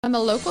I'm a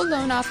local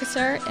loan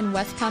officer in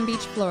West Palm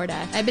Beach,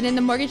 Florida. I've been in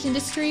the mortgage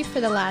industry for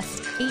the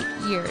last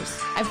 8 years.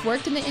 I've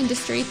worked in the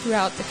industry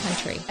throughout the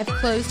country. I've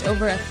closed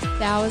over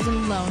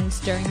 1,000 loans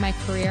during my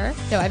career,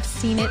 so I've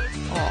seen it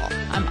all.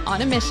 I'm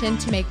on a mission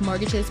to make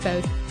mortgages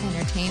both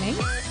entertaining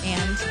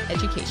and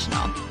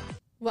educational.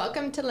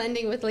 Welcome to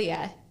Lending with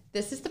Leah.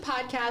 This is the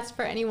podcast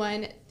for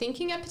anyone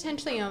thinking of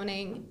potentially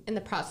owning, in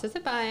the process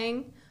of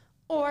buying,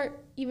 or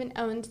even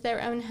owns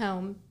their own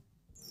home.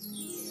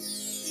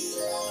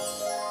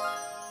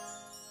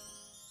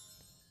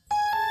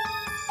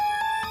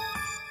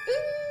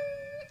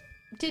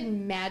 Did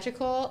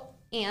magical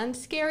and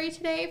scary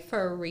today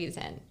for a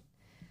reason.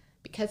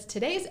 Because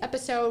today's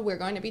episode, we're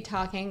going to be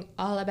talking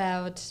all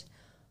about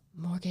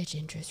mortgage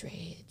interest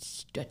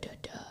rates. I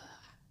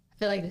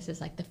feel like this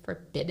is like the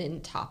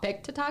forbidden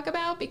topic to talk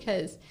about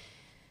because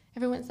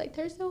everyone's like,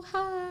 they're so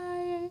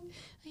high.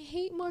 I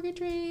hate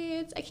mortgage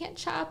rates. I can't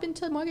shop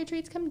until mortgage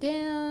rates come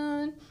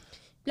down.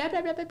 Blah,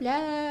 blah, blah, blah,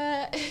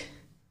 blah.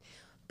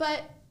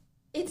 But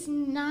it's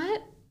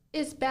not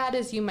as bad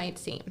as you might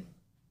seem.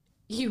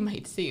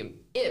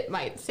 It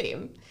might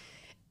seem.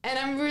 And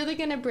I'm really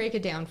going to break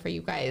it down for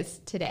you guys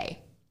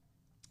today.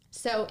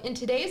 So in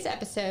today's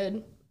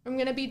episode, I'm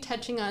going to be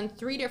touching on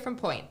 3 different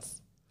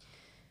points.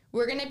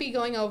 We're going to be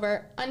going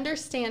over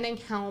understanding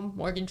how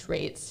mortgage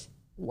rates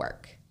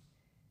work.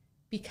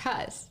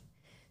 Because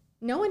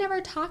no one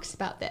ever talks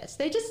about this.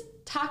 They just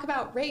talk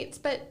about rates,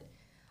 but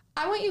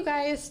I want you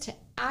guys to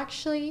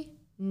actually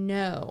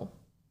know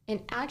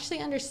and actually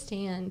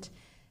understand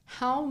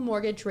how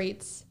mortgage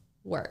rates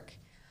work.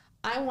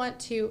 I want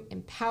to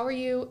empower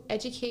you,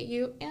 educate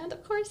you, and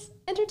of course,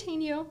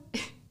 entertain you.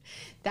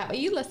 That way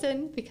you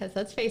listen, because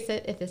let's face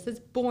it, if this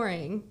is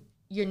boring,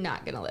 you're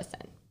not going to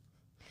listen.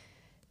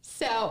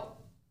 So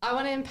I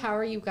want to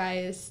empower you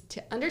guys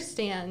to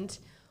understand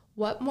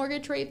what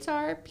mortgage rates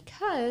are,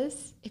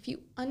 because if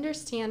you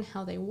understand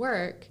how they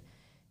work,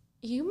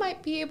 you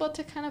might be able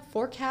to kind of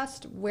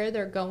forecast where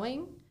they're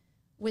going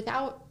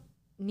without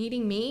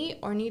needing me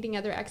or needing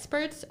other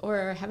experts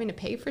or having to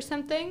pay for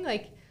something.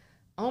 Like,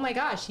 oh my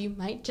gosh, you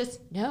might just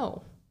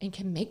know and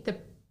can make the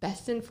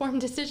best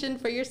informed decision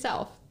for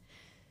yourself.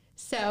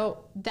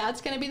 So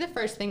that's going to be the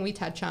first thing we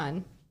touch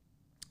on.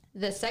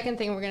 The second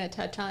thing we're going to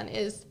touch on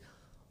is,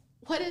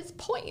 what is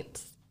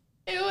points?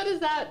 And what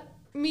does that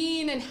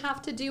mean and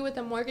have to do with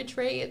a mortgage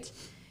rate?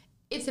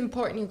 It's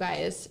important, you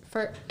guys,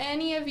 for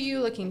any of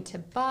you looking to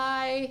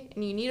buy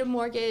and you need a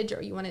mortgage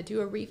or you want to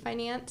do a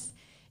refinance,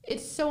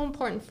 it's so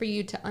important for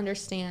you to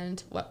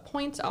understand what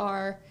points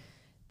are.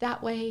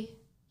 That way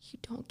you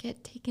don't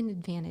get taken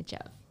advantage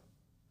of.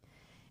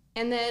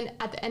 And then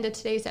at the end of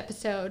today's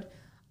episode,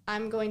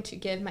 I'm going to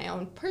give my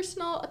own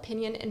personal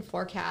opinion and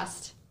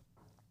forecast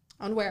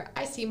on where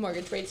I see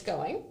mortgage rates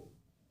going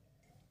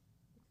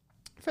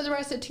for the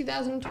rest of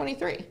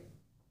 2023.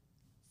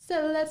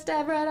 So let's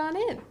dive right on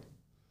in.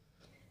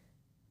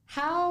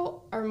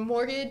 How are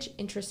mortgage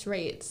interest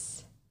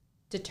rates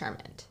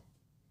determined?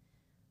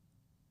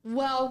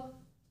 Well,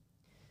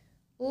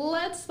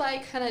 let's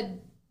kind of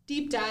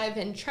deep dive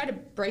and try to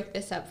break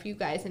this up for you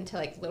guys into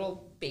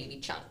little baby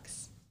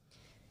chunks.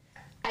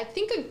 I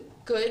think a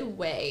good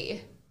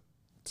way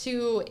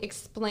to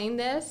explain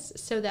this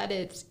so that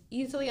it's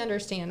easily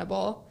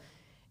understandable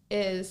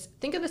is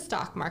think of the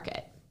stock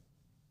market.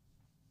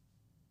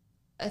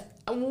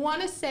 I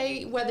want to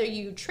say whether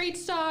you trade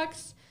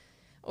stocks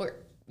or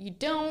you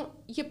don't,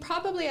 you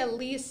probably at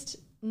least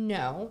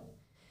know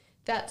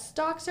that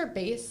stocks are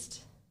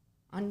based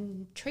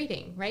on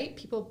trading, right?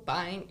 People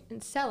buying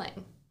and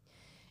selling.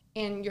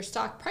 And your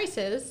stock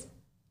prices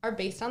are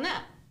based on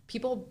that,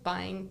 people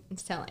buying and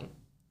selling.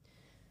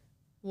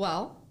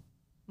 Well,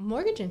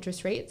 mortgage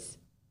interest rates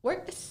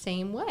work the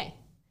same way,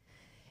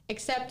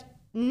 except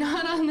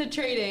not on the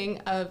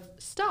trading of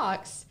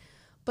stocks,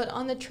 but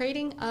on the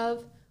trading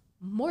of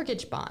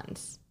mortgage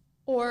bonds,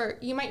 or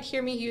you might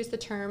hear me use the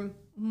term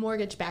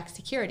mortgage-backed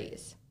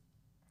securities.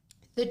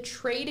 The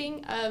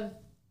trading of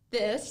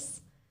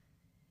this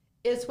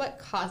is what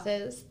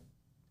causes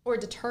or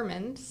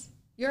determines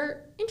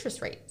your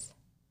interest rates.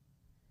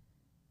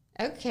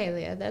 Okay,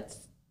 Leah,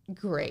 that's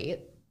great,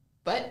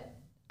 but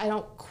I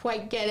don't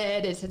quite get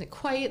it. Isn't it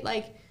quite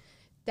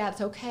that's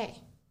okay.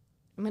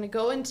 I'm going to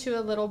go into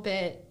a little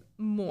bit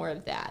more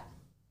of that.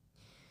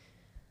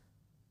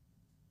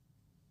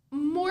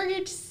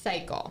 Mortgage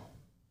cycle.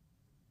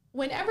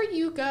 Whenever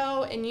you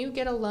go and you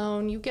get a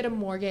loan, you get a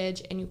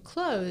mortgage and you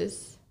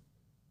close,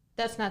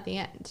 that's not the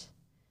end.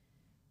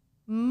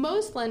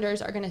 Most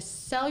lenders are going to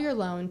sell your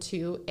loan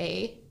to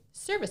a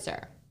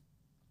servicer.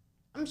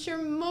 I'm sure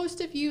most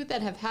of you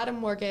that have had a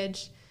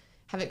mortgage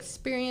have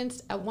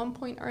experienced at one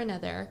point or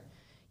another,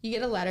 you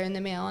get a letter in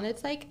the mail and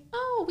it's like,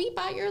 oh, we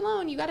bought your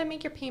loan. You got to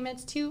make your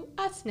payments to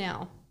us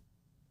now.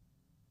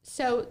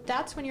 So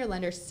that's when your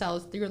lender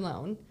sells your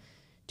loan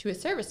to a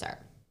servicer.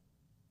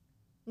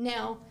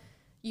 Now,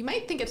 you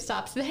might think it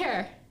stops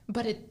there,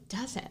 but it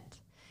doesn't.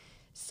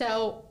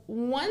 So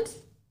once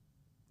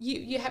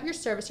you have your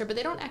servicer, but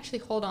they don't actually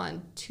hold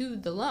on to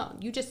the loan.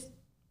 You just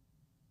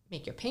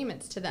make your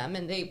payments to them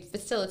and they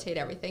facilitate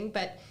everything,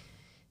 but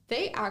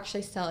they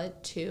actually sell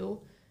it to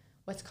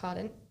what's called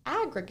an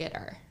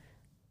aggregator.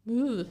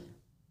 Ooh,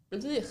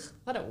 ugh,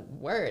 what a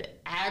word,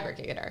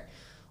 aggregator.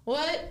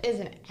 What is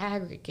an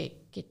aggregate?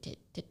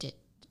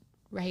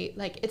 Right?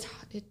 Like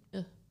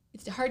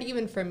it's hard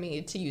even for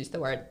me to use the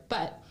word,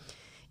 but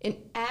an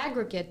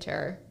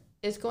aggregator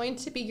is going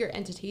to be your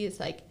entities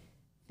like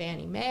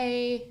Fannie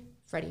Mae,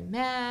 Freddie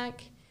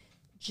Mac,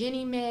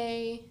 Ginnie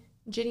Mae.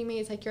 Ginnie Mae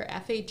is like your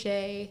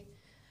FHA,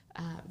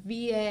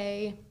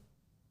 VA.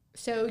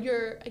 So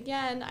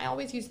again, I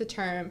always use the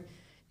term,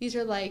 these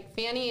are like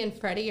Fannie and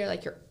Freddie are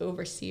like your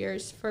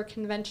overseers for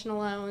conventional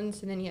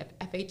loans. And then you have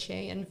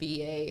FHA and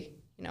VA,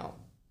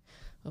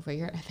 over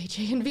your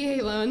FHA and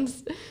VA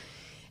loans.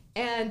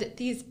 And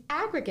these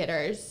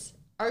aggregators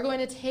are going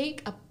to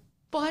take a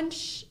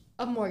bunch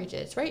of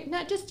mortgages, right?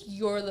 Not just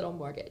your little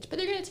mortgage, but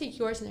they're going to take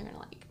yours and they're going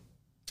to like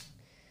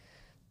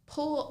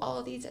pull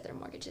all these other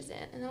mortgages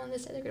in. And then on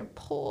this side, they're going to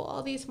pull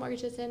all these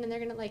mortgages in and they're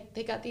going to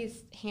they got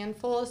these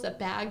handfuls of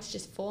bags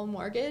just full of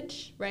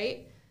mortgage,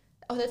 right?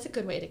 Oh, that's a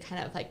good way to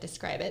kind of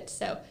describe it.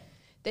 So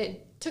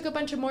they took a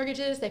bunch of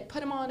mortgages, they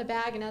put them all in a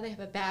bag, and now they have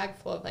a bag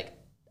full of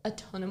a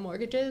ton of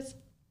mortgages.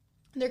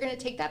 And they're going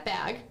to take that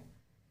bag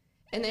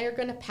and they're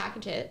going to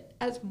package it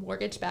as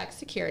mortgage-backed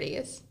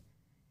securities.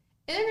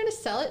 And they're going to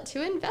sell it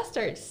to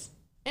investors.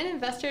 And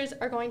investors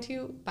are going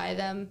to buy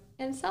them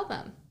and sell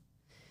them.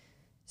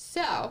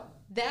 So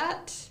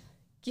that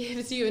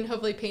gives you and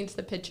hopefully paints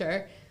the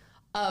picture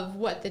of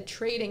what the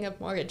trading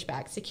of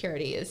mortgage-backed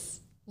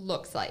securities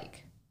looks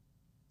like.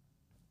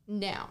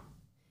 Now,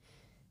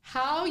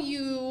 how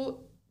you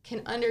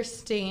can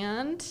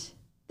understand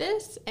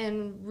this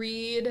and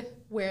read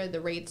where the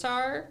rates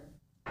are,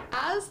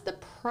 as the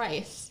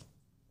price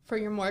for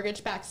your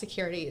mortgage-backed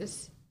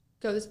securities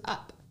goes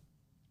up,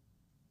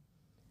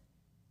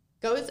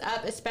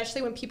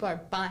 especially when people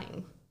are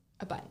buying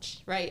a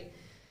bunch, right?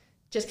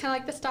 Just kind of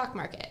like the stock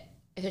market.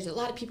 If there's a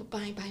lot of people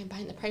buying,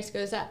 the price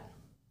goes up.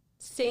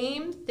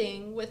 Same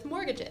thing with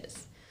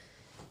mortgages.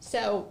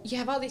 So you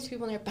have all these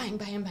people and they're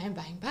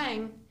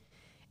buying,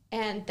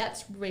 and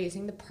that's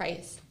raising the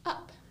price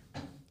up.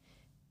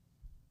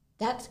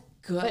 That's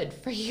good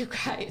for you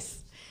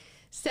guys.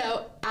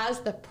 So as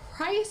the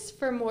price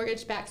for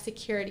mortgage-backed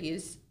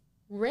securities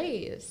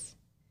raise,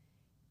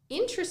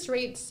 interest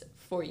rates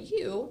for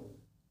you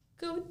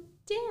go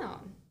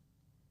down.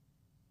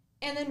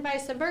 And then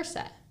vice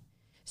versa.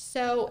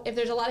 So if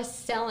there's a lot of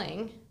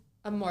selling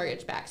of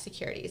mortgage-backed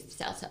securities,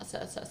 sell,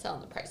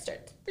 and the price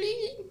starts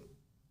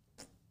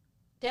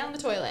down the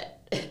toilet,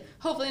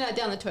 hopefully not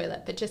down the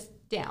toilet, but just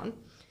down,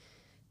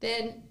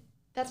 then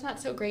that's not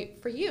so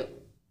great for you.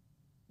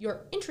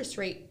 Your interest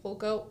rate will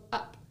go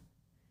up.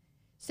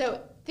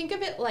 So think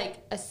of it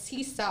like a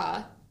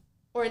seesaw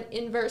or an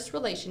inverse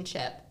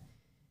relationship.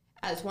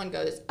 As one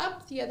goes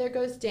up, the other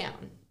goes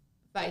down,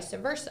 vice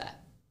versa.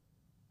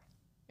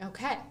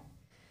 Okay.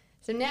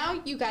 So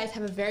now you guys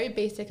have a very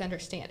basic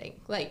understanding.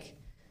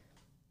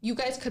 You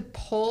guys could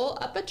pull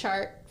up a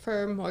chart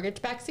for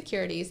mortgage-backed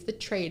securities, the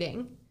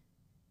trading,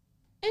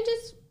 and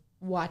just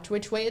watch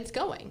which way it's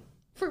going.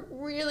 For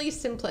really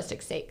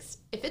simplistic sakes,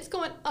 if it's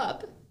going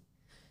up,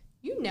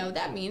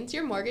 that means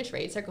your mortgage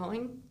rates are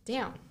going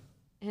down.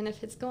 And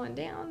if it's going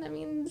down, that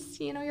means,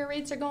 your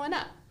rates are going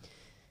up.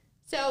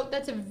 So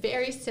that's a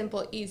very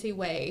simple, easy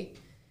way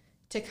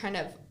to kind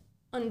of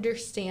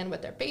understand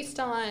what they're based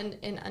on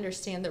and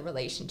understand the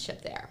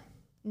relationship there.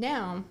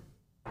 Now,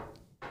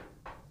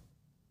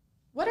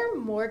 what are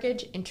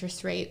mortgage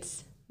interest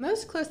rates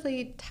most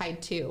closely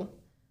tied to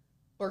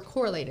or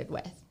correlated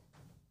with?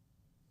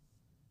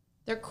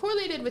 They're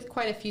correlated with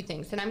quite a few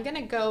things, and I'm going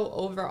to go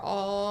over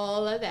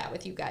all of that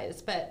with you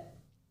guys, but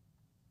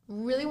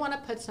really want to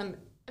put some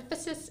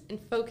emphasis and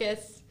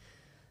focus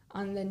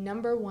on the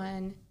number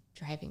one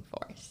driving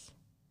force.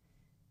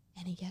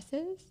 Any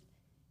guesses?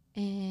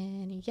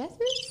 Any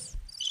guesses?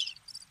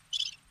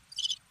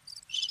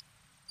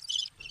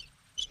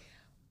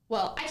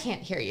 Well, I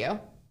can't hear you,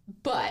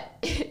 but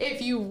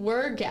if you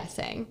were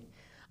guessing,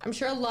 I'm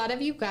sure a lot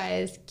of you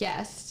guys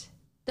guessed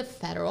the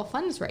federal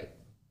funds rate.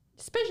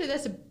 Especially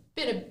that's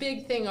been a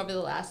big thing over the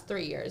last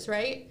 3 years,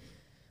 right?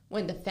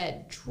 When the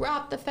Fed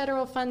dropped the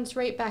federal funds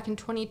rate back in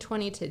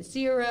 2020 to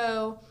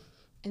 0,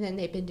 and then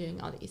they've been doing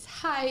all these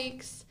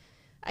hikes.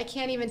 I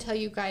can't even tell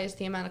you guys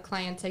the amount of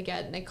clients I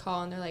get, and they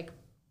call and they're like,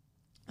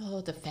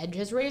 oh, the Fed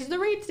just raised the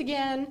rates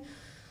again.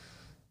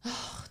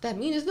 Oh, that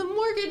means the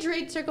mortgage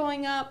rates are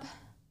going up.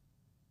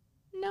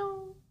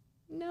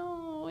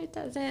 No, it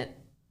doesn't.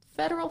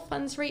 Federal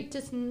funds rate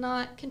does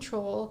not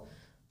control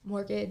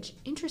mortgage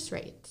interest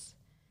rates.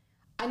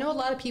 I know a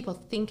lot of people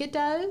think it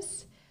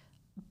does,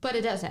 but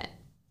it doesn't.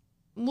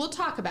 We'll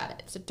talk about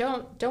it, so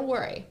don't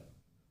worry.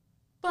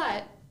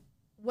 But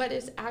what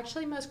is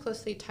actually most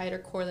closely tied or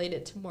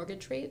correlated to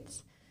mortgage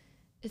rates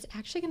is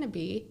actually going to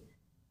be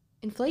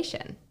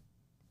inflation.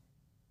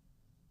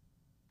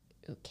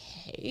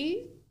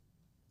 Okay,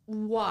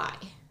 why?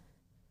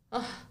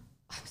 Oh,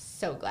 I'm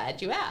so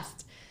glad you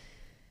asked.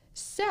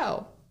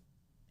 So,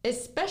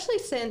 especially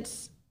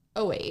since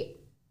 '08,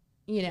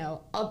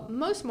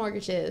 most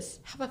mortgages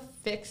have a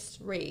fixed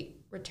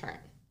rate return.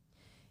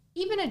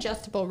 Even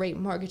adjustable rate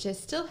mortgages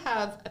still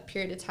have a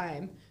period of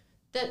time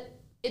that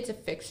it's a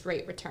fixed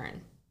rate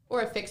return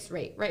or a fixed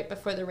rate right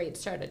before the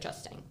rates start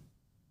adjusting.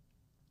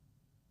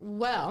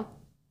 Well,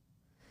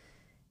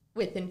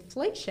 with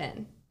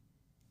inflation,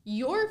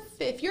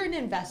 if you're an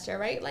investor,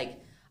 right? Like,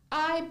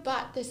 I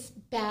bought this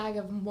bag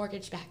of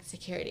mortgage-backed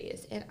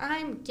securities and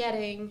I'm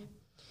getting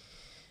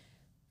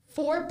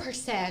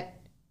 4%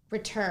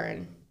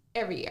 return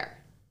every year.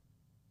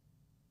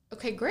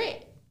 Okay,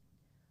 great.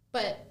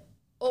 But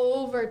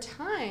over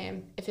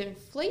time, if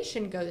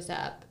inflation goes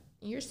up,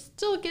 you're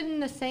still getting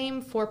the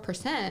same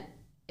 4%.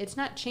 It's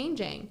not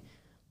changing.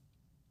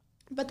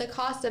 But the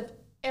cost of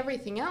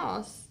everything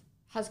else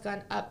has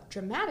gone up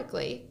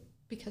dramatically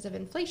because of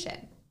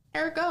inflation.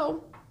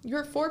 Ergo,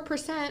 your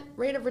 4%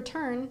 rate of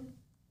return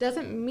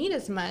doesn't mean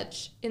as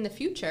much in the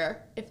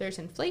future if there's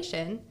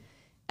inflation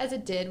as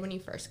it did when you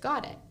first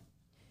got it.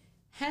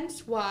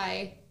 Hence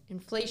why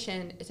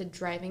inflation is a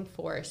driving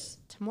force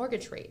to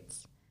mortgage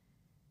rates.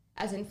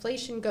 As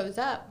inflation goes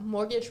up,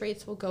 mortgage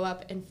rates will go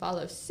up and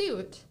follow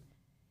suit,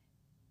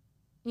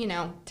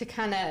 to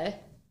kind of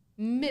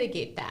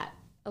mitigate that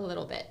a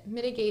little bit,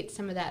 mitigate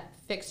some of that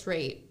fixed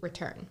rate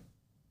return.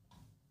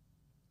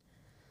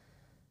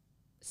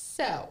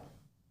 So,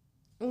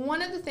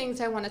 one of the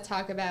things I want to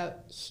talk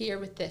about here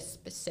with this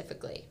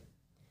specifically,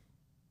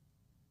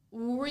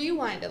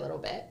 rewind a little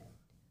bit.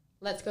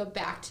 Let's go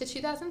back to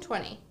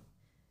 2020,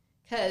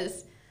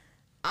 because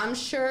I'm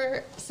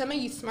sure some of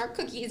you smart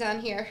cookies on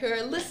here who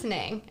are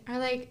listening are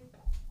like,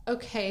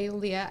 okay,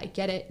 Leah, I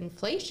get it,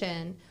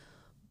 inflation,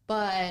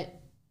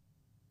 but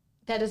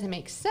that doesn't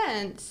make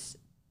sense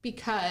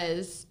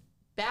because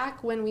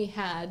back when we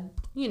had,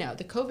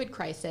 the COVID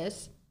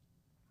crisis,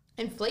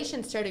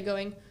 inflation started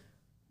going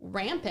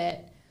rampant,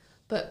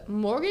 but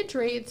mortgage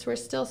rates were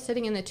still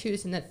sitting in the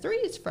 2s and the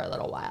 3s for a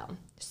little while.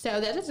 So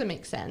that doesn't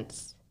make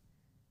sense,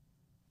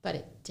 but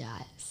it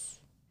does.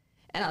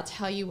 And I'll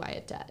tell you why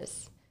it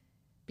does.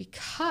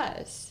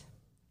 Because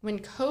when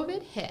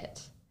COVID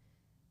hit,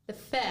 the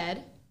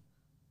Fed's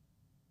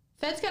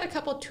got a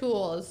couple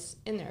tools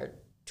in their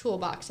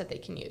toolbox that they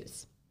can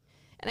use.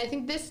 And I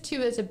think this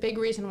too is a big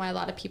reason why a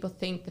lot of people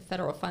think the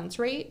federal funds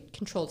rate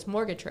controls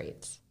mortgage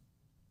rates.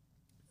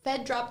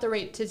 Fed dropped the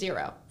rate to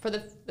 0 for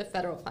the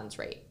federal funds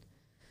rate.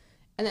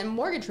 And then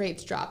mortgage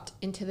rates dropped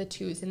into the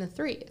 2s and the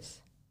 3s.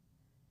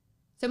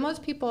 So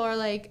most people are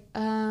like,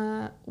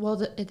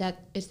 that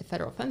is the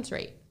federal funds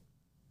rate.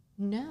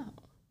 No.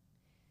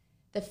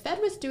 The Fed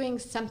was doing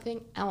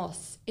something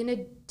else in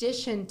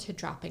addition to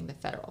dropping the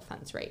federal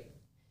funds rate.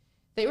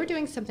 They were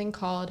doing something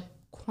called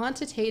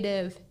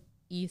quantitative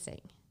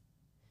easing.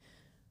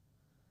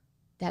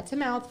 That's a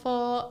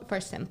mouthful. For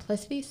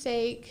simplicity's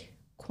sake,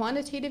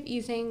 quantitative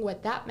easing,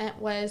 what that meant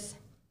was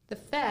the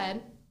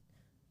Fed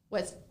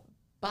was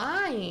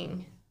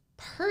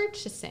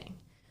purchasing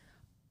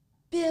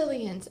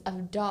billions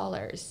of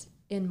dollars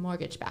in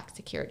mortgage-backed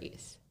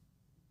securities.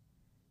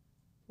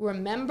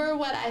 Remember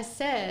what I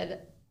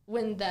said,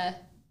 when the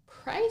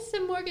price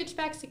of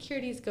mortgage-backed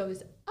securities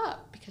goes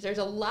up, because there's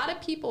a lot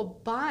of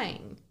people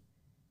buying,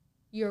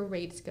 your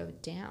rates go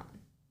down.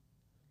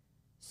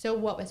 So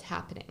what was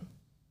happening?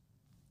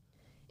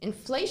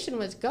 Inflation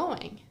was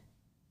going, and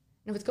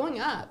it was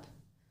going up,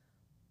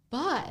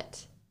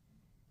 but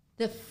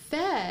the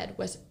Fed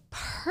was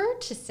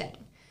purchasing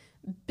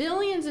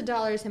billions of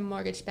dollars in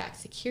mortgage-backed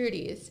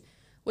securities,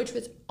 which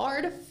was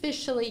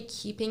artificially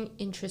keeping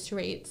interest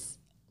rates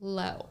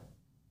low.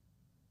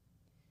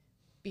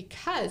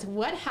 Because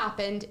what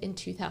happened in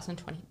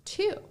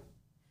 2022?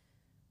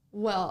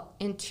 Well,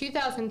 in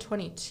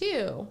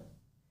 2022,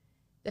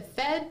 the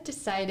Fed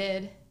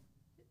decided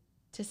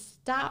to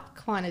stop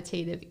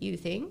quantitative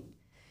easing.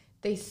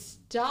 They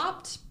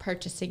stopped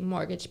purchasing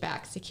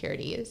mortgage-backed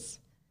securities.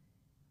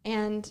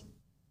 And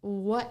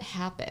what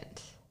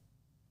happened?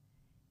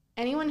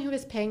 Anyone who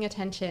was paying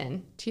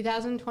attention,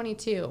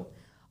 2022,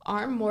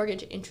 our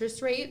mortgage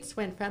interest rates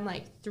went from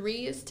like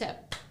 3s to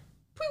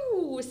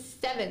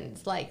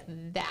 7s, like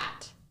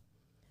that.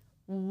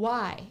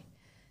 Why?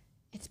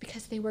 It's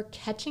because they were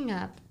catching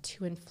up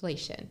to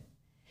inflation.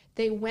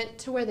 They went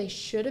to where they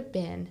should have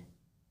been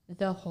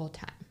the whole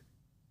time.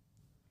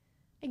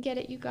 I get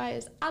it, you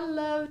guys. I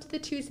loved the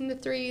 2s and the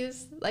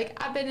 3s. Like,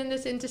 I've been in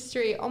this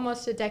industry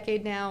almost a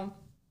decade now.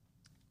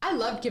 I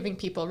loved giving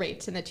people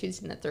rates in the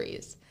 2s and the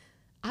 3s.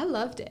 I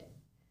loved it.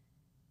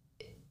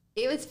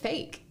 It was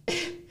fake.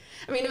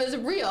 I mean, it was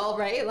real,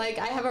 right? Like,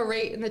 I have a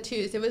rate in the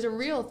 2s. It was a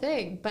real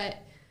thing, but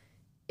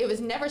it was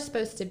never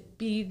supposed to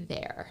be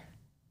there.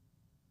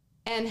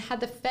 And had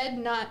the Fed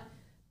not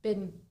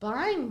been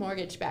buying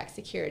mortgage-backed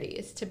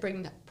securities to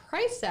bring the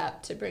price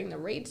up, to bring the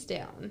rates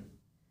down,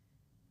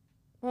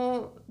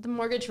 well, the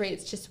mortgage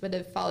rates just would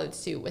have followed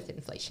suit with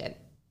inflation.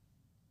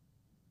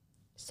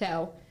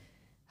 So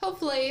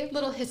hopefully, a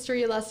little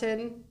history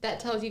lesson that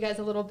tells you guys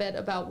a little bit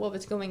about what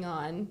was going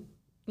on,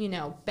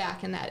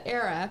 back in that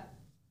era.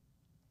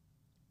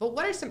 But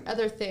what are some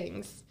other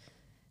things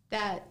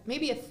that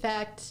maybe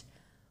affect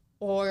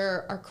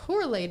or are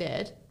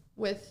correlated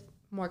with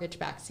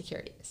mortgage-backed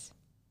securities.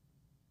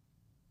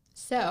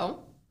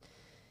 So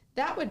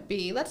that would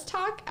be, let's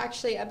talk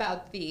actually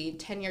about the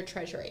 10-year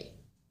Treasury.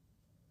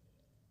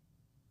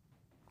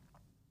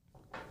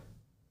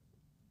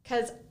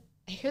 Because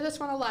I hear this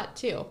one a lot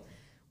too,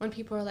 when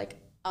people are like,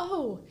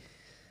 oh,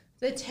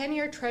 the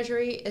 10-year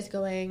Treasury is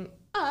going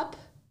up,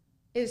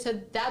 so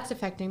that's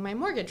affecting my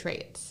mortgage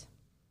rates.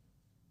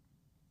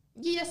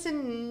 Yes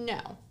and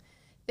no.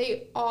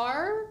 They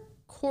are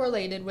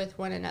correlated with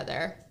one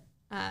another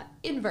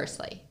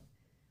inversely,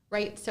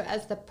 right? So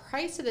as the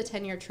price of the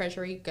 10-year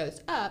Treasury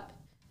goes up,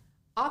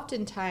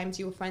 oftentimes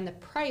you will find the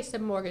price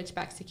of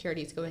mortgage-backed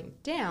securities going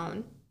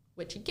down,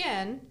 which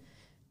again,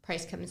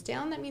 price comes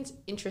down, that means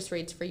interest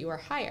rates for you are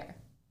higher.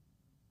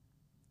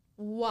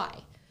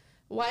 Why?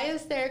 Why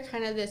is there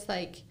kind of this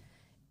like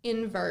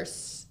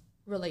inverse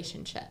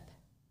relationship?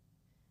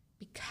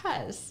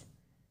 Because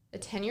the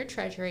 10-year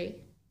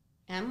Treasury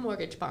and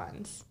mortgage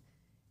bonds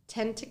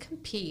tend to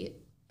compete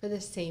for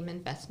the same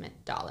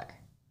investment dollar.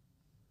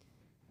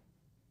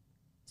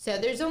 So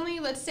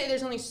let's say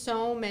there's only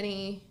so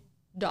many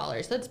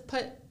dollars. Let's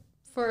put,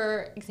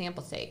 for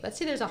example's sake, let's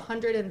say there's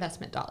 100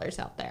 investment dollars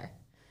out there.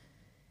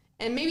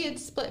 And maybe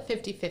it's split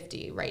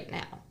 50-50 right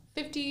now.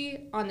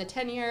 50 on the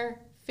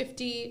 10-year,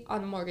 50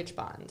 on mortgage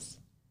bonds.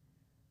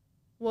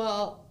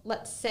 Well,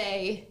 let's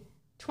say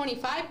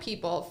 25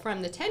 people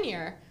from the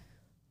 10-year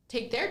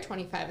take their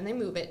 25 and they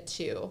move it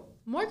to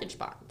mortgage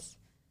bonds.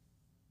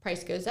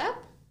 Price goes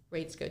up,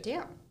 rates go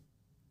down.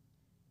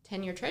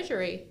 10-year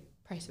Treasury,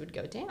 price would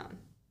go down.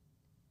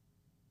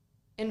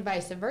 And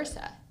vice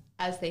versa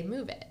as they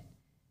move it.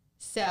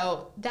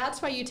 So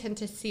that's why you tend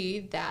to see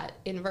that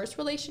inverse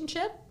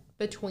relationship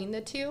between the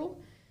two.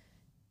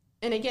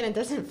 And again, it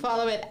doesn't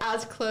follow it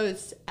as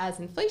close as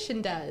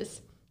inflation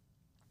does,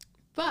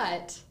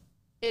 but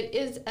it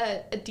is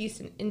a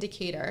decent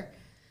indicator.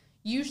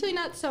 Usually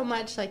not so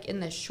much like in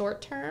the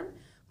short term,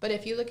 but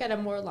if you look at a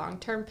more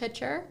long-term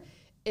picture,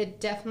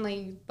 it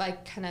definitely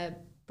like kind of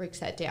breaks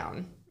that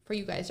down for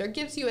you guys or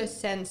gives you a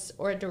sense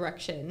or a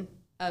direction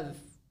of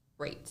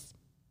rates.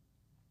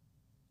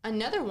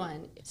 Another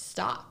one is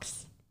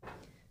stocks.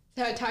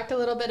 So I talked a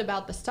little bit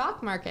about the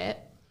stock market.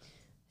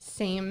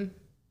 Same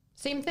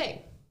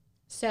thing.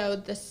 So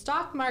the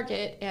stock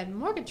market and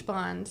mortgage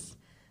bonds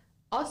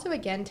also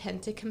again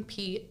tend to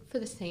compete for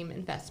the same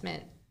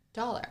investment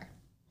dollar.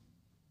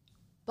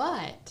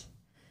 But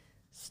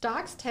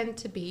stocks tend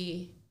to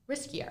be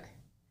riskier.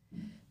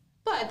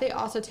 But they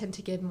also tend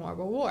to give more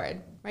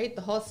reward, right?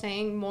 The whole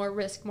saying, more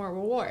risk, more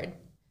reward.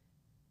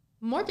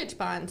 Mortgage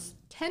bonds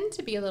tend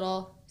to be a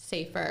little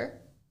safer,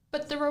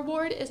 but the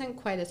reward isn't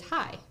quite as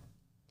high.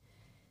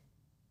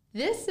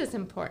 This is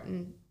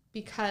important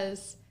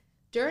because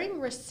during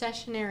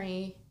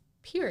recessionary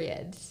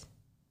periods,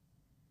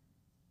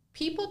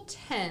 people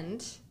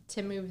tend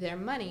to move their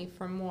money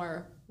from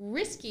more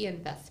risky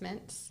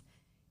investments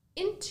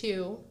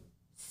into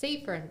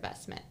safer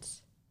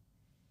investments.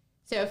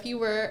 So if you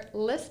were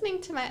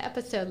listening to my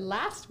episode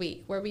last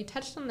week where we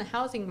touched on the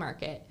housing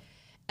market,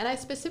 and I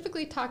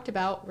specifically talked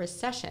about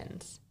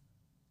recessions,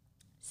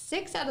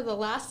 6 out of the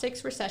last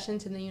 6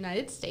 recessions in the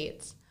United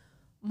States,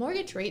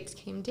 mortgage rates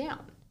came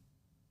down.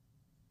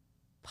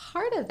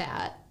 Part of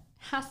that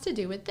has to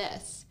do with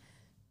this.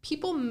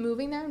 People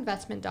moving their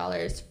investment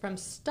dollars from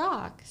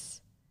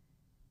stocks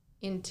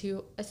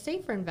into a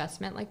safer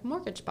investment like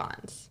mortgage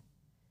bonds.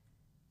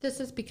 This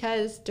is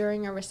because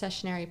during a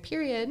recessionary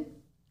period,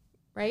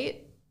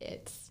 right,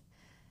 it's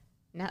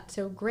not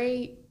so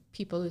great,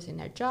 people losing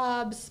their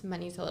jobs,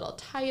 money's a little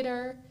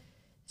tighter.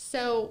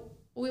 So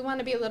we want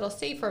to be a little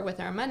safer with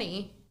our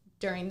money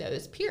during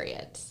those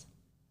periods.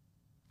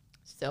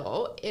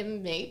 So it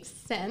makes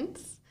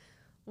sense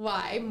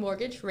why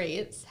mortgage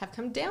rates have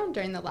come down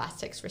during the last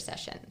 6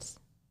 recessions.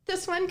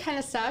 This one kind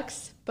of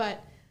sucks,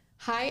 but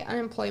high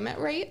unemployment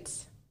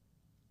rates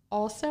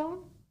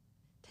also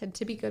tend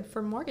to be good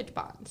for mortgage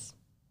bonds.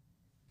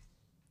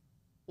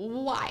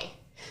 Why?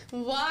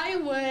 Why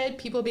would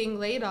people being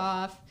laid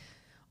off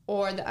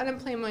or the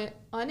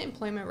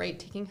unemployment rate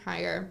taking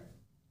higher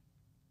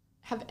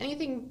have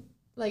anything,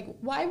 like,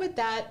 why would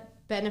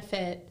that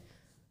benefit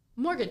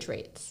mortgage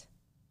rates?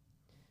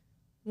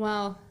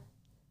 Well,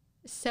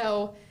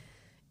 so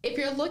if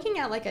you're looking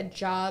at like a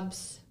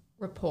jobs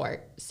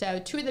report, so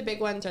 2 of the big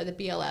ones are the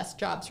BLS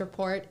jobs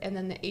report and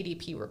then the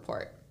ADP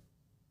report.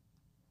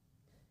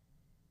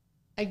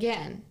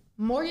 Again,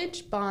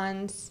 mortgage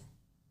bonds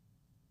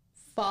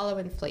follow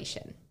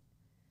inflation.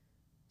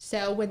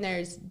 So when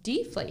there's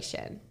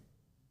deflation,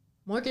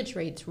 mortgage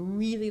rates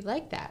really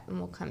like that and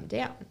will come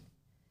down.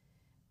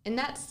 And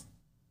that's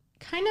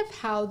kind of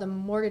how the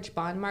mortgage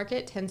bond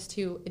market tends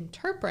to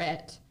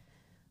interpret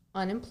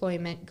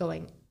unemployment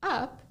going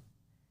up,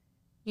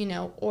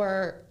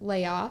 or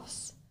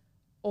layoffs,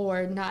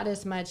 or not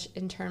as much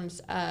in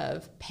terms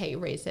of pay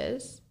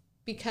raises,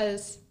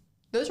 because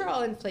those are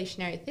all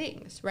inflationary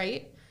things,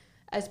 right?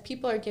 As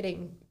people are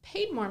getting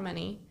paid more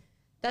money,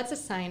 that's a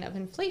sign of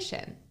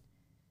inflation.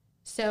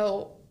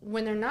 So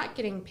when they're not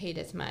getting paid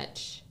as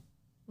much,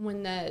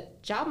 when the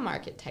job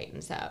market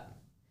tightens up,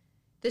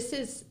 this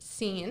is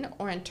seen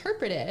or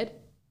interpreted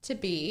to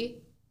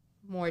be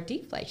more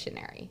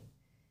deflationary.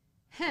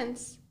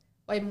 Hence,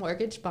 why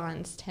mortgage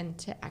bonds tend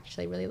to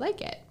actually really like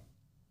it.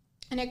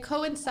 And it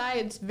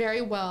coincides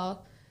very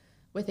well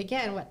with,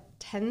 again, what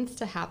tends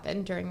to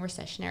happen during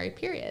recessionary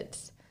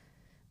periods.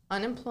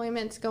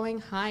 Unemployment's going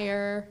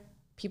higher.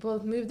 People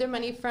have moved their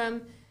money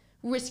from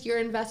riskier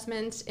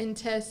investments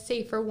into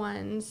safer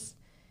ones.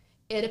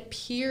 It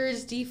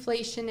appears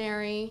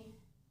deflationary,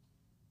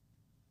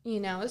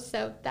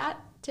 so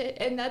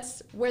and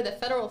that's where the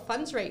federal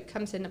funds rate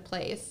comes into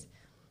place.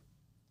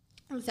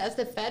 So as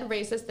the Fed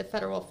raises the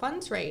federal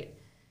funds rate,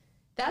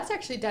 that's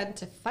actually done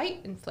to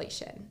fight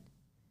inflation.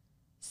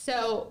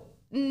 So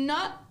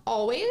not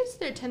always.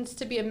 There tends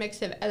to be a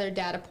mix of other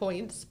data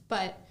points,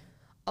 but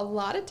a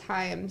lot of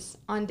times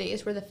on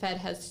days where the Fed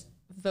has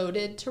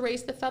voted to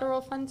raise the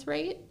federal funds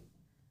rate,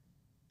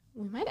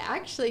 we might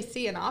actually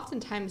see, and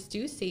oftentimes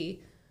do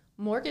see,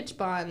 mortgage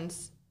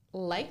bonds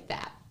like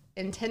that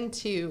and tend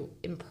to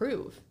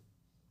improve,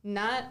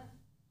 not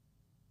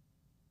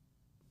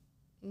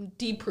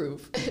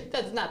deprove.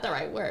 That's not the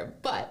right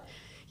word, but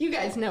you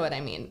guys know what I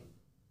mean.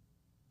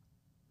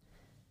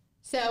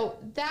 So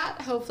that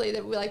hopefully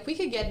that we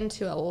could get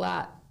into a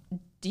lot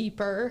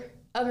deeper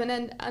of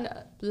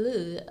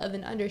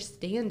an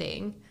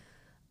understanding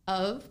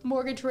of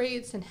mortgage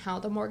rates and how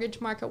the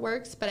mortgage market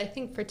works. But I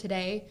think for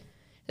today,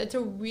 that's a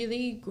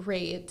really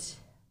great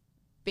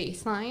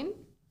baseline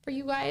for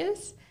you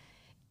guys.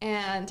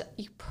 And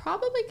you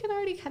probably can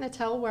already kind of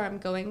tell where I'm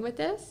going with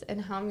this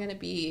and how I'm going to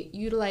be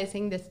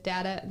utilizing this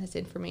data and this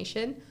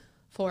information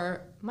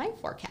for my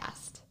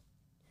forecast.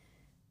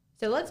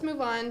 So let's move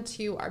on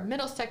to our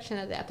middle section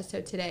of the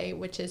episode today,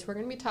 which is we're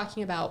going to be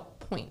talking about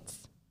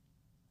points.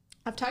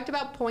 I've talked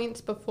about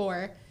points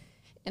before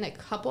in a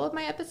couple of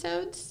my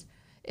episodes,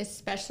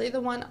 especially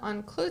the one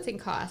on closing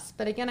costs.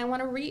 But again, I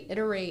want to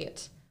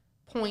reiterate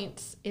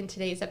points in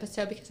today's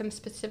episode because I'm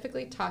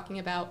specifically talking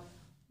about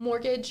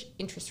mortgage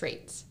interest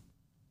rates.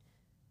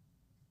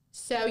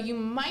 So you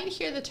might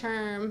hear the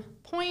term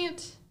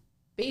point,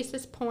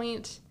 basis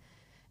point,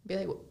 and be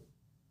like,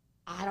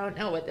 I don't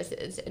know what this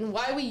is and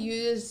why we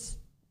use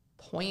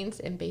points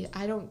and base.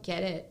 I don't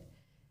get it,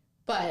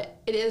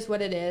 but it is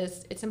what it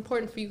is. It's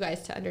important for you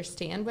guys to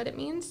understand what it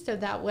means so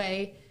that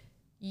way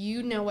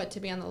you know what to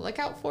be on the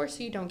lookout for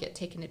so you don't get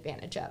taken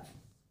advantage of.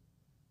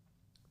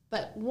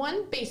 But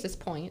 1 basis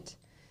point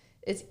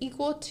is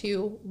equal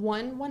to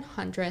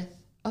 1/100th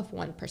of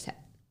 1%.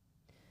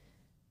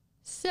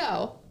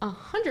 So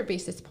 100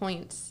 basis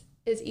points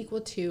is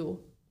equal to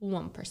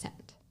 1%.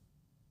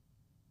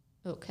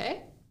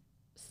 Okay?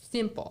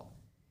 Simple.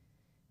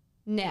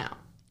 Now,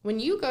 when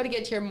you go to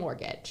get your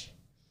mortgage,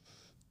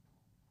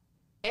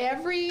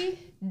 every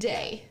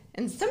day,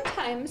 and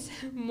sometimes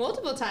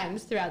multiple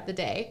times throughout the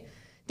day,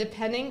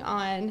 depending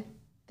on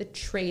the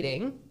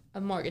trading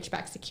of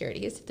mortgage-backed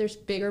securities, if there's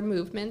bigger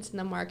movements in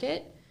the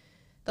market,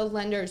 the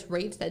lender's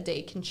rates that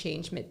day can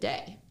change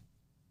midday.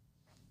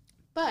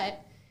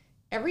 But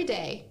every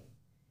day,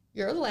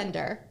 your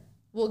lender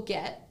will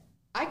get,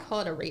 I call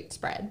it a rate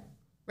spread,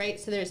 right?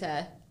 So there's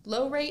a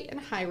low rate and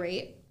high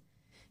rate,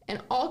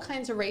 and all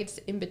kinds of rates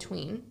in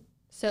between.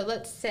 So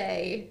let's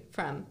say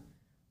from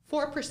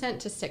 4%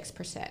 to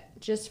 6%,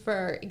 just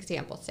for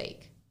example's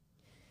sake.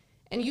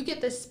 And you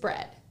get this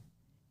spread.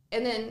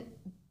 And then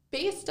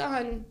based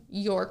on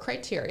your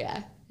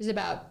criteria, there's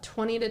about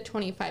 20 to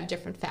 25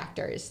 different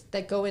factors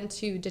that go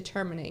into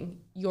determining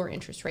your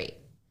interest rate.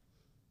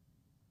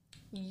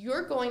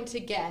 You're going to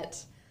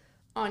get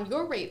on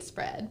your rate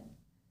spread,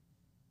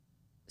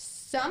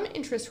 some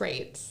interest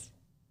rates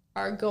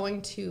are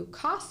going to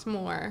cost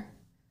more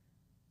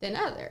than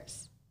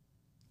others.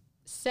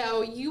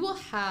 So you will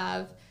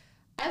have,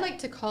 I like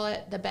to call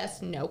it the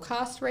best no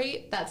cost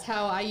rate. That's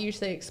how I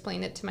usually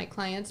explain it to my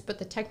clients, but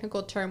the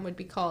technical term would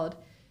be called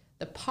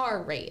the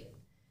par rate.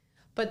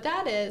 But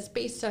that is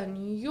based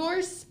on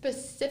your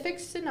specific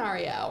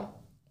scenario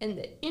and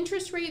the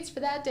interest rates for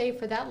that day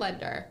for that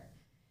lender.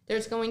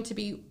 There's going to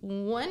be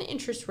one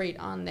interest rate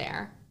on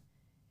there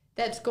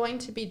that's going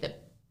to be the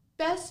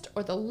best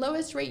or the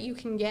lowest rate you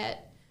can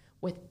get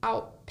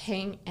without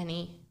paying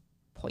any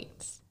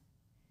points.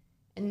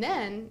 And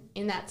then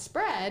in that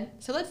spread,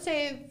 so let's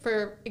say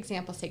for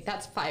example's sake,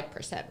 that's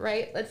 5%,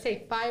 right? Let's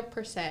say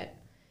 5%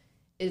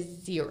 is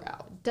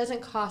zero. It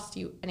doesn't cost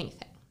you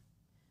anything.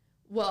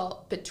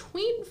 Well,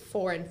 between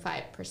 4 and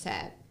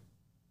 5%,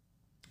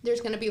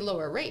 there's going to be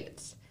lower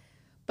rates.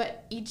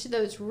 But each of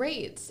those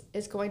rates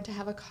is going to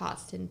have a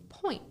cost in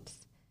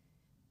points.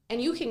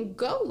 And you can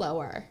go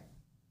lower,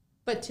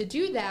 but to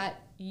do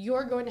that,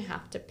 you're going to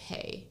have to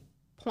pay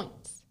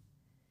points.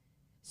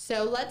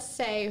 So let's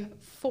say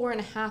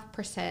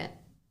 4.5%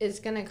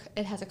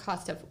 it has a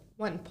cost of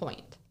 1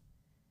 point.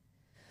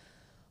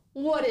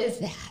 What is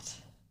that?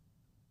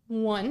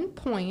 1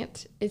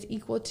 point is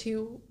equal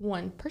to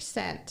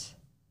 1%,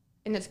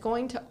 and it's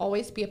going to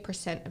always be a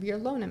percent of your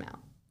loan amount.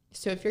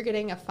 So if you're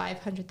getting a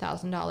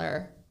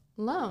 $500,000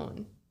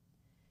 loan,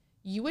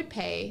 you would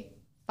pay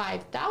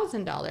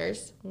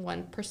 $5,000,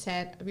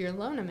 1% of your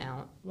loan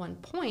amount, 1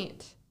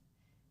 point,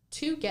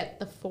 to get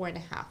the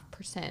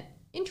 4.5%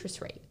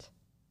 interest rate.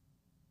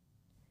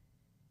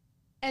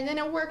 And then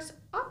it works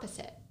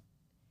opposite.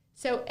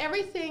 So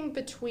everything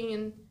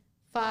between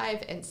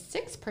 5 and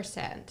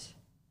 6%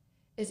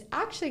 is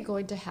actually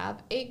going to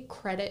have a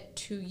credit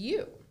to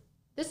you.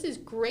 This is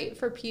great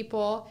for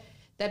people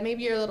that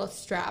maybe you're a little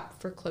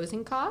strapped for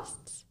closing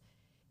costs,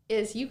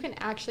 is you can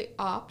actually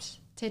opt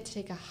to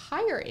take a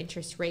higher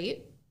interest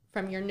rate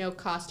from your no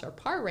cost or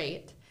par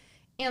rate,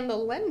 and the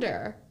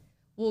lender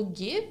will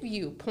give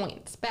you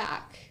points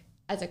back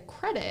as a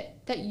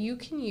credit that you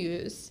can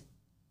use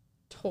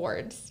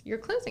towards your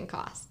closing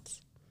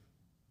costs.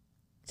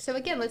 So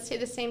again, let's say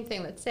the same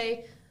thing. Let's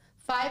say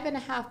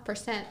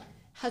 5.5%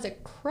 has a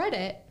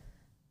credit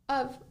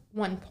of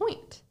 1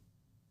 point.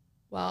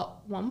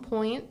 Well, 1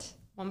 point,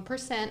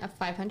 1% of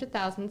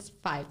 500,000 is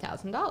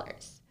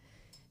 $5,000.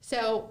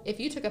 So if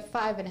you took a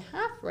 5.5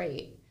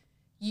 rate,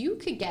 you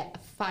could get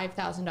a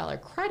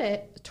 $5,000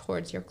 credit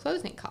towards your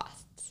closing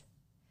costs.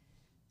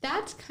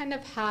 That's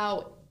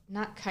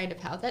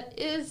that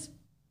is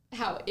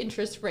how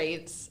interest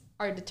rates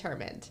are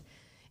determined.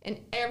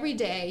 And every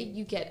day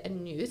you get a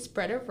new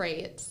spread of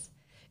rates.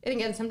 And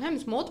again,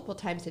 sometimes multiple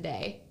times a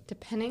day,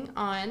 depending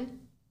on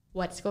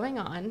what's going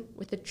on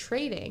with the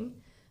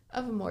trading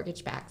of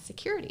mortgage-backed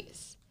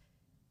securities.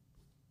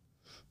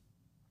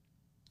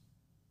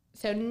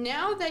 So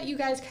now that you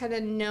guys kind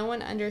of know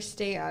and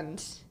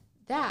understand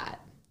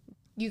that,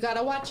 you got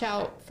to watch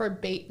out for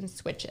bait and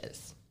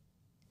switches.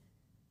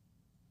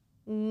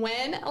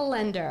 When a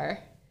lender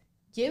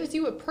gives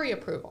you a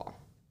pre-approval,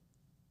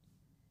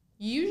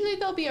 usually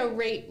there'll be a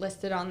rate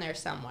listed on there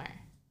somewhere.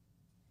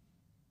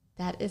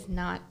 That is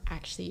not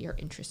actually your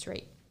interest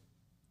rate.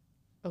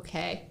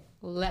 Okay,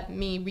 let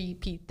me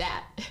repeat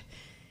that.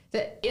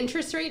 The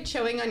interest rate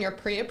showing on your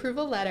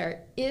pre-approval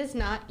letter is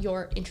not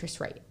your interest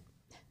rate.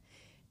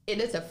 It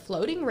is a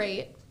floating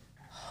rate.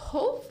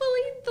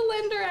 Hopefully the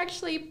lender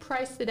actually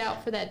priced it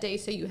out for that day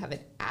so you have an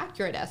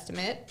accurate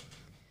estimate,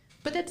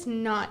 but that's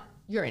not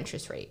your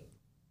interest rate.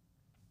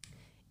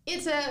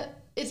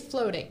 It's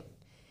floating.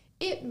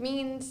 It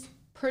means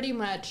pretty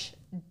much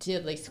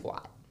diddly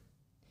squat.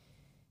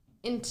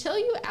 Until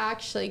you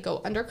actually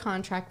go under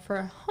contract for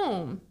a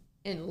home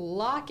and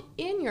lock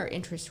in your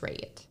interest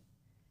rate,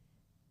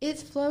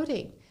 it's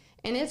floating.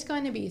 And it's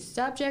going to be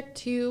subject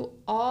to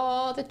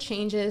all the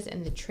changes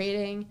in the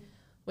trading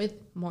with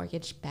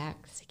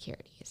mortgage-backed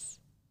securities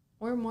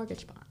or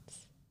mortgage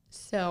bonds.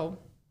 So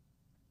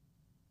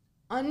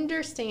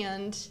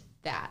understand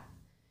that.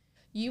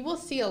 You will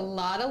see a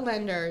lot of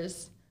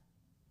lenders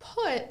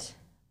put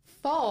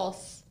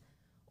false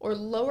or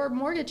lower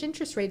mortgage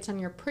interest rates on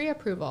your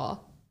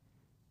pre-approval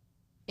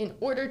in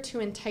order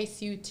to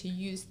entice you to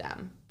use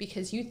them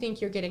because you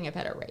think you're getting a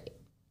better rate.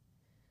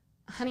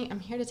 Honey, I'm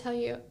here to tell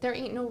you there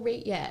ain't no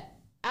rate yet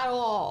at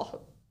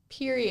all,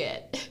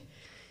 period.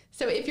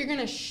 So if you're going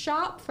to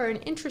shop for an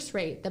interest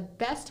rate, the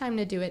best time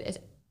to do it is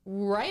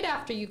right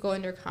after you go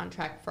under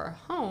contract for a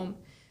home,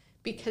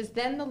 because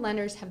then the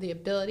lenders have the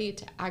ability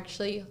to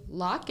actually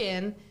lock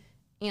in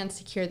and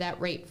secure that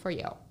rate for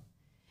you.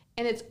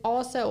 And it's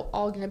also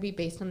all going to be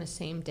based on the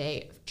same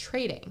day of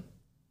trading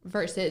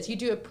versus you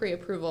do a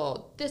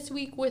pre-approval this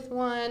week with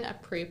one, a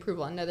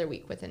pre-approval another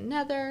week with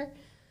another.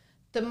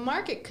 The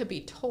market could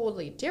be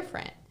totally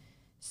different.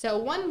 So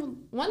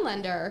one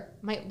lender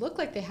might look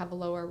like they have a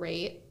lower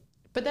rate,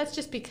 but that's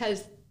just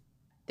because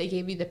they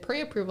gave you the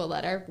pre-approval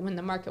letter when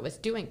the market was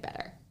doing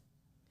better.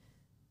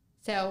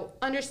 So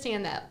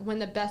understand that when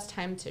the best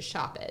time to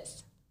shop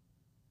is.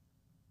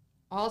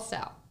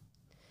 Also,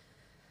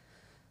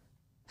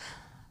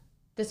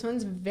 this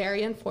one's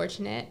very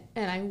unfortunate,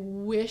 and I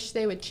wish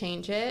they would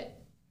change it.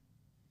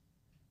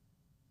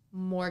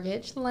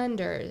 Mortgage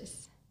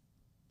lenders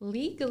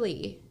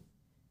legally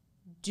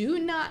do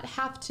not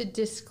have to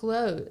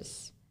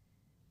disclose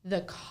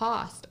the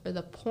cost or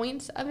the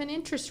points of an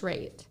interest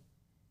rate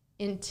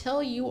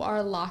until you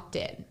are locked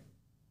in.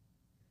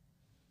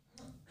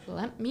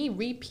 Let me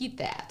repeat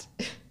that.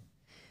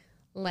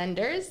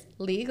 Lenders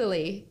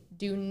legally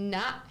do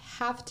not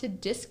have to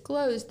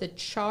disclose the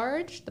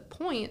charge, the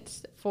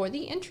points for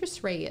the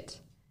interest rate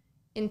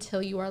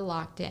until you are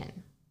locked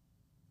in.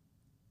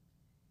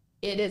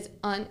 It is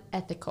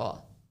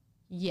unethical.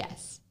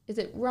 Yes. Is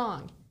it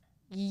wrong?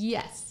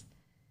 Yes.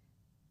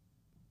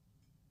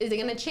 Is it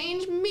going to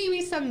change?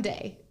 Maybe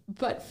someday.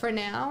 But for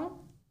now,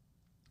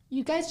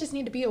 you guys just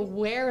need to be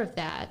aware of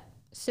that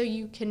so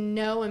you can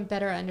know and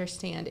better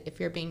understand if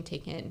you're being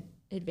taken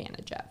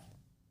advantage of.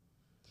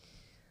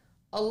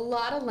 A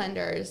lot of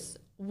lenders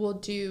will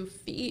do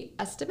fee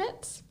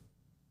estimates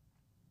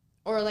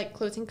or like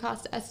closing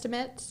cost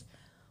estimates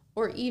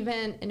or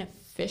even an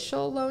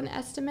official loan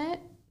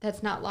estimate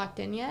that's not locked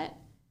in yet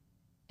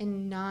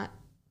and not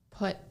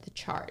put the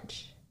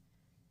charge.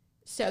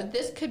 So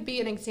this could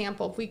be an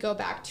example if we go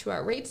back to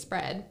our rate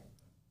spread.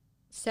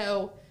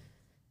 So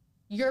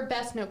your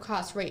best no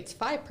cost rate's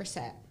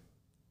 5%.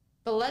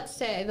 But let's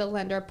say the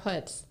lender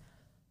puts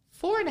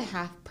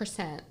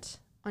 4.5%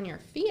 on your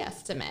fee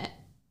estimate.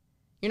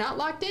 You're not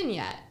locked in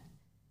yet.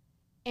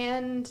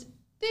 And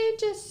they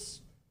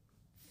just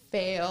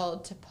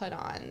failed to put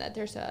on that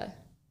there's a,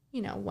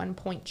 1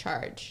 point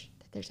charge,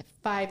 that there's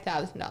a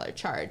 $5,000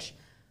 charge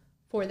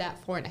for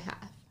that 4.5.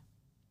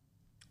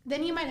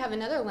 Then you might have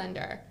another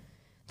lender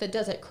that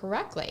does it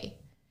correctly,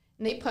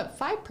 and they put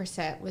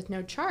 5% with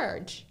no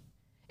charge.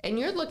 And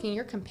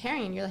you're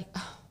comparing, and you're like,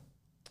 oh,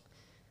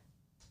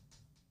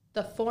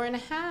 the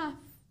 4.5,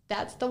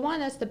 that's the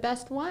one, that's the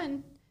best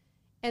one.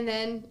 And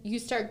then you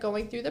start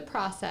going through the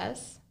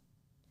process,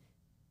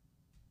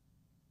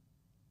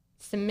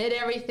 submit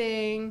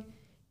everything,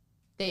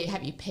 they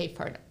have you pay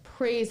for an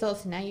appraisal,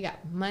 so now you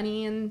got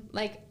money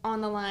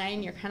on the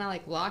line, you're kind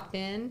of locked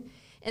in,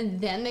 and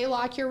then they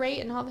lock your rate,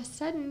 and all of a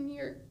sudden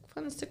your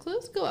funds to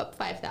close go up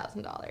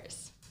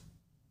 $5,000.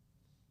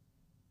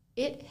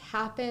 It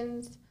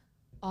happens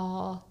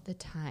all the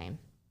time.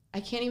 I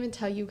can't even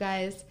tell you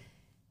guys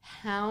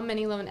how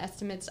many loan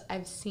estimates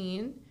I've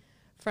seen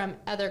from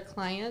other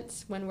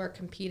clients when we're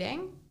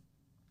competing,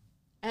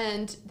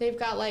 and they've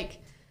got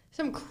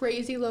some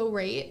crazy low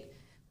rate,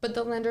 but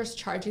the lender's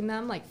charging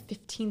them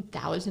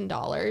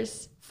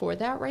 $15,000 for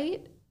that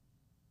rate.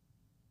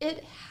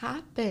 It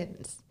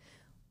happens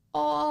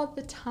all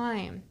the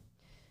time.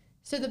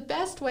 So the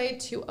best way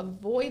to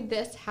avoid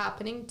this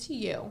happening to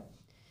you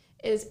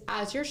is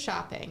as you're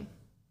shopping.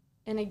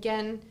 And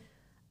again,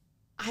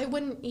 I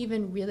wouldn't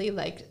even really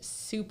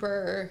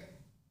super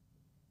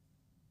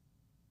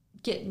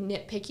get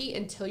nitpicky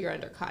until you're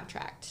under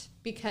contract,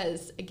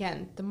 because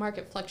again, the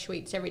market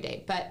fluctuates every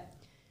day. But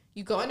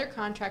you go under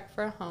contract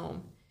for a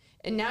home,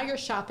 and now you're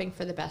shopping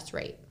for the best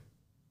rate.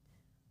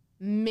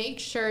 Make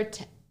sure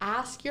to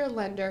ask your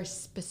lender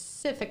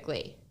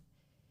specifically,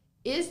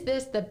 is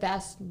this the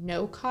best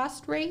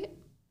no-cost rate,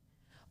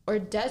 or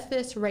does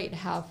this rate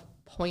have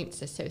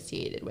points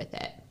associated with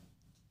it?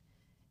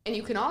 And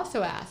you can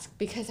also ask,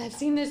 because I've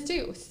seen this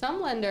too,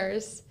 some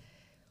lenders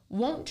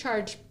won't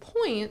charge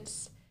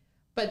points,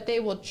 but they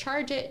will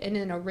charge it in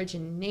an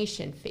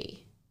origination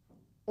fee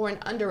or an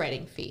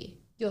underwriting fee.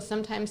 You'll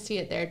sometimes see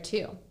it there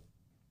too.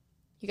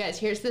 You guys,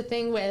 here's the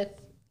thing with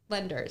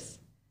lenders.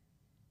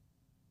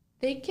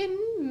 They can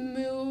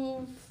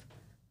move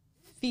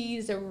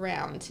fees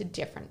around to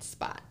different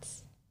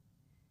spots.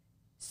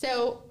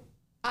 So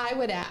I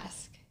would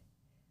ask,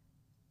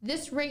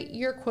 this rate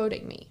you're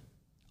quoting me,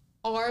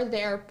 are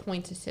there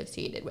points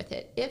associated with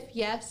it? If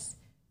yes,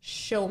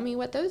 show me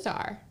what those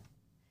are.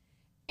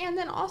 And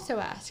then also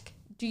ask,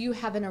 do you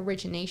have an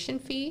origination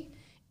fee,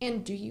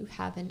 and do you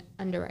have an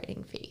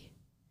underwriting fee?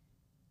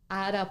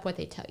 Add up what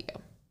they tell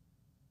you.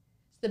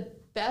 It's the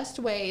best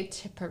way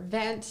to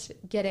prevent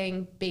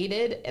getting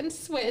baited and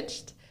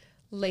switched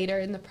later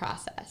in the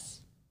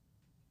process.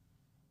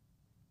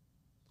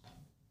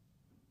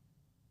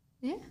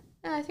 Yeah,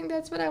 and I think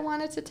that's what I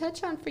wanted to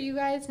touch on for you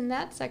guys in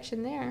that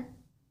section there.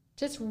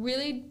 Just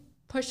really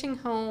pushing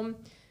home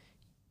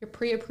your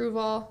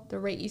pre-approval. The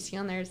rate you see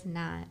on there it's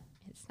not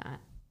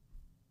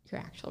your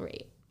actual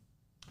rate.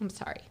 I'm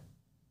sorry.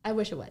 I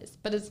wish it was,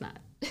 but it's not.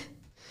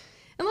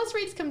 Unless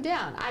rates come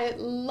down. I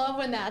love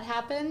when that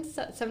happens.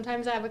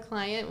 Sometimes I have a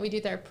client, we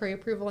do their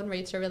pre-approval and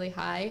rates are really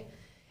high,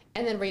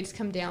 and then rates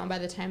come down by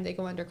the time they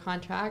go under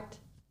contract.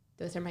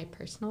 Those are my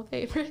personal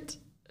favorite.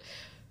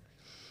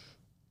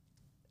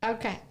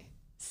 Okay,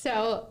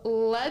 so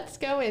let's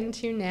go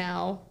into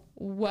now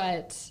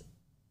what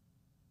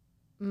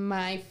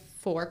my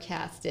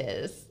forecast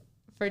is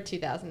for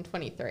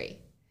 2023.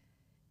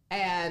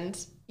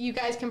 And you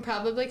guys can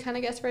probably kind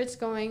of guess where it's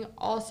going.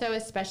 Also,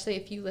 especially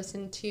if you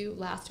listened to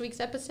last week's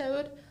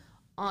episode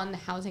on the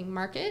housing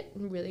market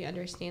and really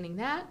understanding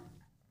that,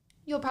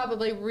 you'll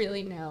probably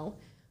really know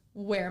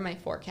where my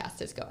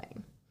forecast is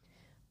going.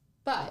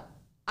 But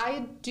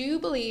I do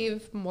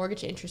believe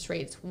mortgage interest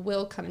rates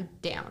will come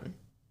down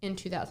in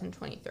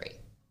 2023.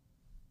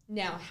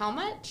 Now, how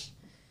much?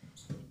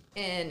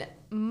 In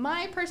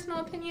my personal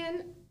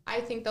opinion, I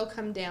think they'll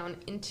come down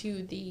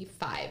into the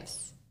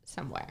 5s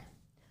somewhere.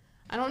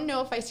 I don't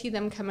know if I see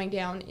them coming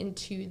down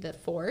into the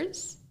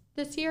 4s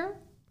this year.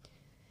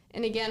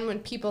 And again, when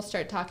people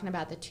start talking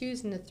about the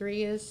 2s and the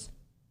 3s,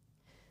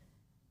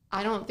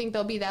 I don't think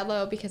they'll be that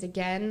low because,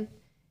 again,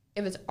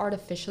 if it's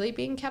artificially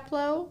being kept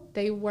low,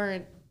 they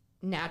weren't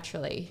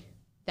naturally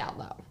that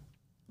low.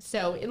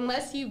 So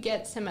unless you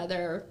get some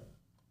other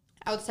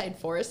outside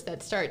force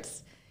that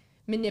starts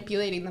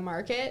manipulating the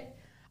market,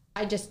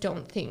 I just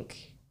don't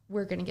think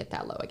we're going to get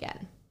that low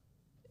again.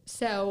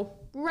 So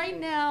right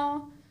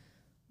now,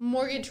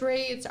 mortgage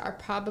rates are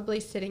probably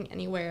sitting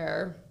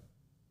anywhere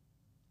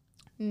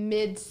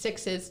mid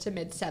 6s to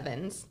mid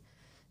 7s,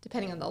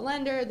 depending on the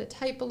lender, the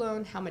type of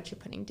loan, how much you're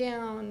putting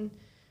down,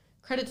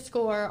 credit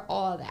score,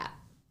 all of that.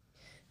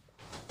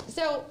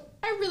 So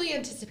I really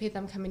anticipate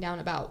them coming down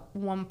about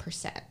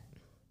 1%.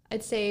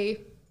 I'd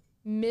say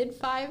mid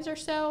 5s or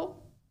so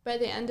by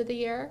the end of the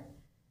year.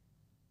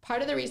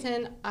 Part of the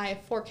reason I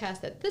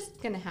forecast that this is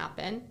going to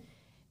happen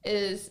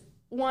is,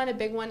 one, a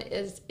big one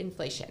is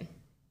inflation.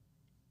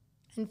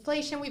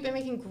 Inflation, we've been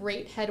making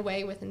great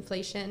headway with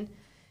inflation.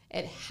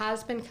 It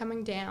has been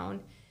coming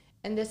down,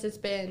 and this has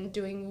been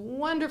doing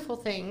wonderful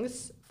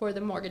things for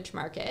the mortgage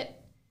market.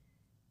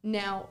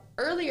 Now,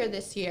 earlier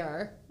this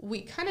year,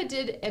 we kind of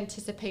did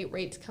anticipate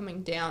rates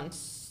coming down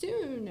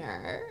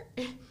sooner,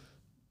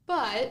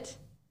 but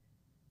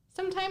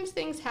sometimes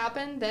things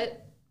happen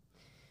that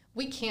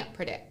we can't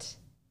predict,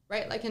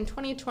 right? Like in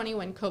 2020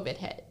 when COVID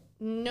hit,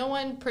 no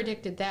one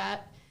predicted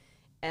that.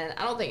 And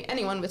I don't think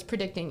anyone was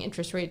predicting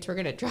interest rates were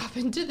going to drop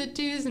into the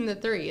 2s and the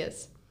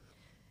 3s.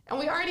 And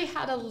we already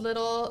had a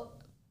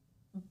little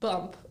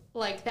bump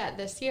like that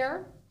this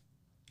year,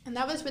 and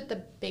that was with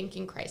the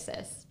banking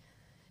crisis.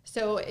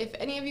 So if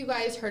any of you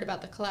guys heard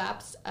about the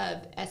collapse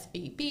of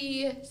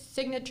SVB,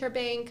 Signature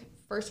Bank,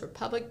 First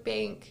Republic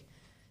Bank,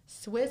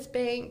 Swiss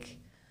Bank,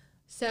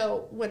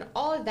 so when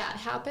all of that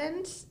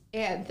happened,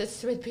 and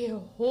this would be a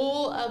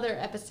whole other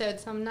episode,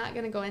 so I'm not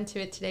going to go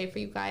into it today for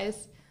you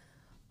guys,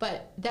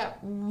 but that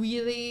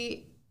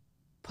really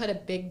put a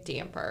big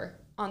damper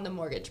on the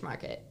mortgage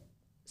market.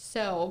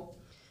 So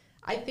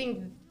I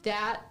think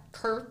that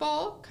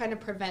curveball kind of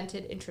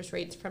prevented interest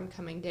rates from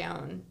coming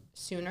down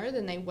sooner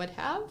than they would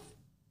have.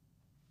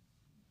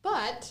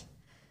 But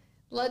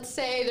let's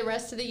say the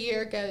rest of the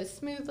year goes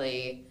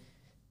smoothly,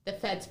 the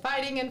Fed's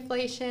fighting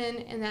inflation,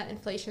 and that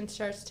inflation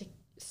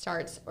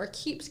starts or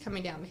keeps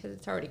coming down because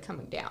it's already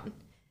coming down.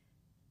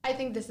 I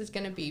think this is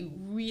going to be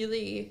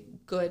really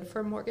good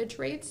for mortgage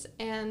rates.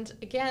 And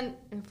again,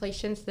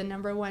 inflation's the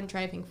number one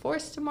driving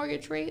force to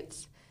mortgage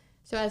rates.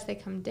 So as they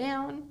come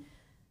down,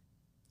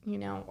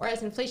 or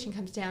as inflation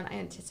comes down, I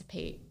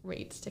anticipate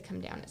rates to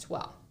come down as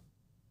well.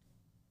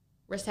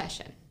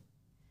 Recession.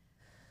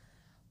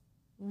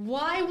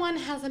 Why one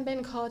hasn't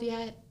been called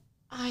yet,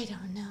 I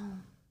don't know.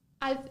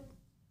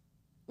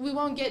 We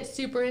won't get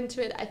super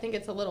into it. I think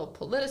it's a little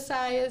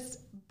politicized,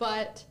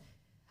 but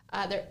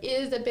there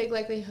is a big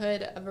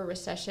likelihood of a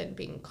recession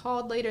being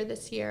called later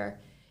this year.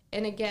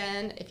 And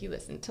again, if you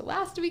listened to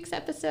last week's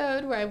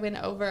episode where I went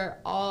over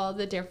all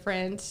the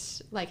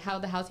different, like how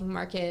the housing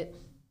market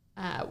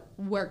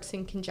works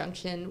in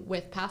conjunction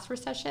with past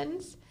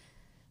recessions,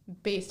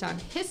 based on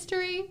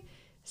history,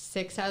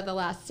 6 out of the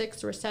last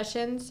 6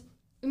 recessions,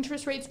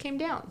 interest rates came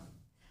down.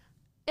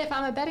 If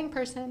I'm a betting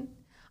person,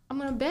 I'm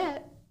going to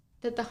bet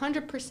that the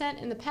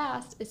 100% in the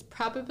past is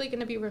probably going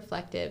to be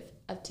reflective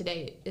of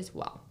today as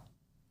well.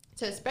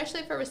 So especially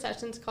if a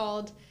recession's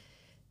called,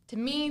 to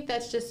me,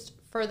 that's just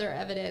further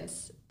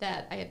evidence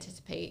that I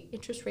anticipate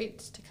interest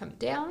rates to come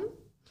down.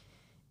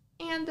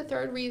 And the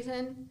third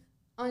reason,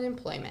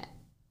 unemployment.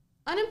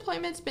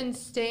 Unemployment's been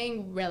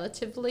staying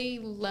relatively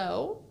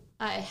low.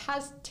 It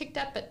has ticked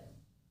up a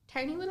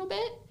tiny little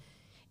bit.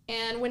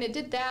 And when it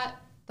did that,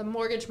 the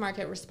mortgage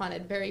market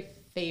responded very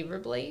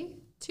favorably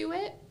to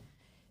it.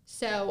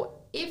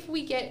 So if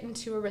we get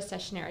into a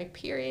recessionary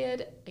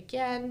period,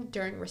 again,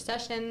 during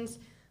recessions,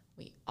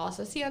 we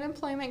also see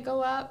unemployment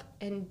go up.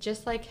 And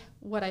just like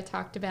what I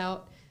talked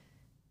about,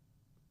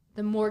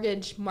 the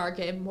mortgage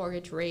market,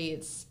 mortgage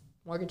rates,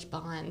 mortgage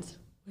bonds,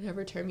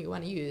 whatever term you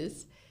want to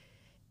use,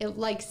 it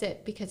likes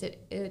it because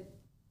it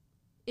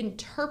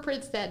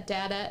interprets that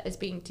data as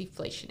being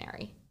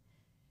deflationary.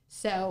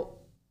 So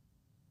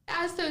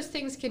as those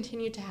things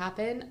continue to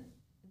happen,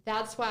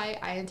 that's why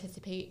I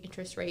anticipate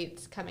interest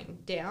rates coming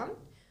down.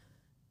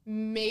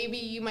 Maybe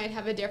you might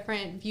have a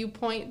different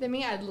viewpoint than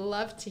me. I'd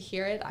love to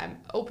hear it. I'm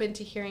open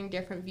to hearing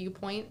different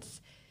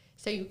viewpoints.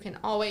 So you can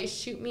always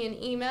shoot me an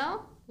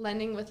email,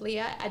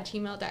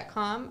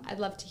 lendingwithleah@gmail.com. I'd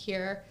love to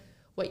hear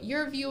what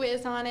your view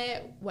is on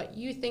it, what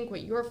you think,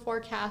 what your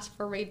forecast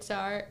for rates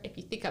are, if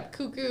you think I'm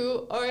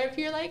cuckoo, or if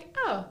you're like,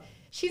 oh,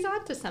 she's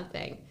onto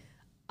something.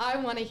 I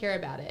want to hear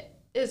about it,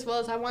 as well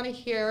as I want to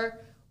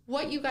hear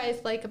what you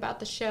guys like about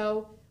the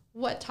show,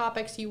 what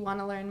topics you want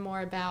to learn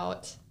more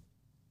about.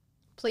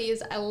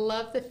 Please, I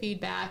love the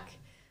feedback.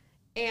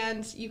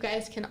 And you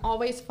guys can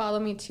always follow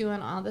me too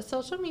on all the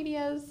social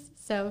medias.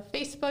 So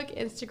Facebook,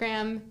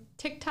 Instagram,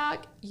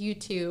 TikTok,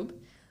 YouTube.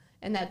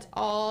 And that's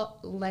all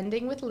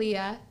Lending with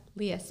Leah.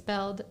 Leah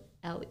spelled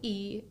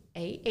Leah.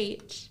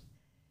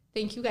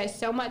 Thank you guys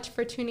so much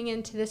for tuning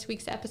in to this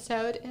week's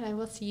episode. And I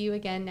will see you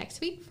again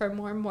next week for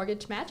more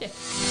Mortgage Magic.